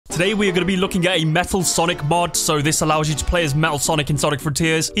today we are going to be looking at a Metal Sonic mod. So this allows you to play as Metal Sonic in Sonic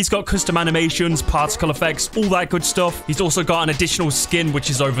Frontiers. He's got custom animations, particle effects, all that good stuff. He's also got an additional skin,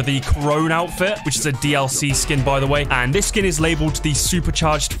 which is over the Corone outfit, which is a DLC skin, by the way. And this skin is labeled the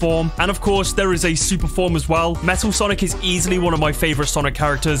Supercharged form. And of course, there is a super form as well. Metal Sonic is easily one of my favorite Sonic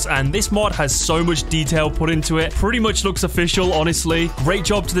characters, and this mod has so much detail put into it. Pretty much looks official, honestly. Great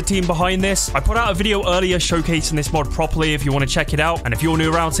job to the team behind this. I put out a video earlier showcasing this mod properly if you want to check it out. And if you're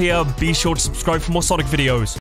new around here, be sure to subscribe for more Sonic videos.